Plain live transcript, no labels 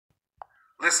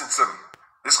Listen to me.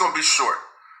 This is going to be short.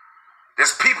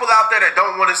 There's people out there that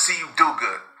don't want to see you do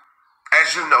good.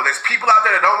 As you know, there's people out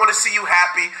there that don't want to see you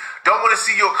happy, don't want to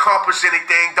see you accomplish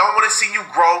anything, don't want to see you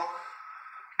grow.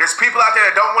 There's people out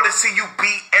there that don't want to see you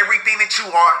be everything that you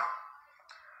are.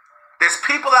 There's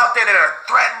people out there that are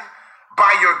threatened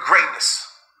by your greatness.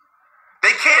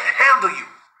 They can't handle you.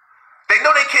 They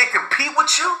know they can't compete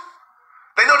with you.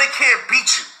 They know they can't beat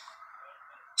you.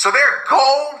 So their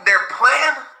goal, their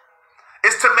plan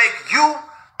is to make you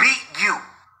beat you.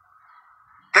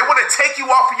 They want to take you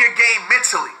off of your game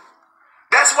mentally.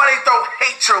 That's why they throw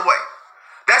hate your way.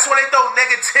 That's why they throw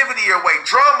negativity your way,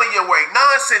 drama your way,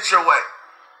 nonsense your way,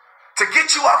 to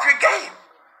get you off your game.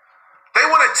 They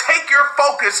want to take your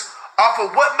focus off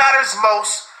of what matters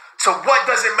most to what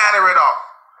doesn't matter at all,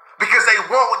 because they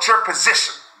want your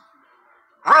position.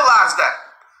 Realize that.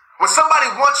 When somebody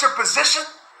wants your position,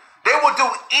 they will do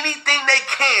anything they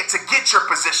can to get your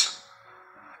position.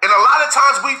 And a lot of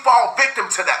times we fall victim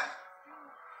to that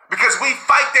because we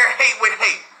fight their hate with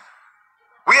hate.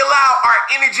 We allow our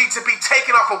energy to be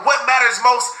taken off of what matters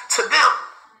most to them.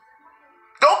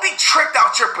 Don't be tricked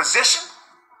out your position.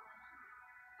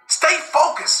 Stay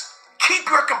focused. Keep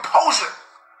your composure.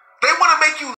 They want to make you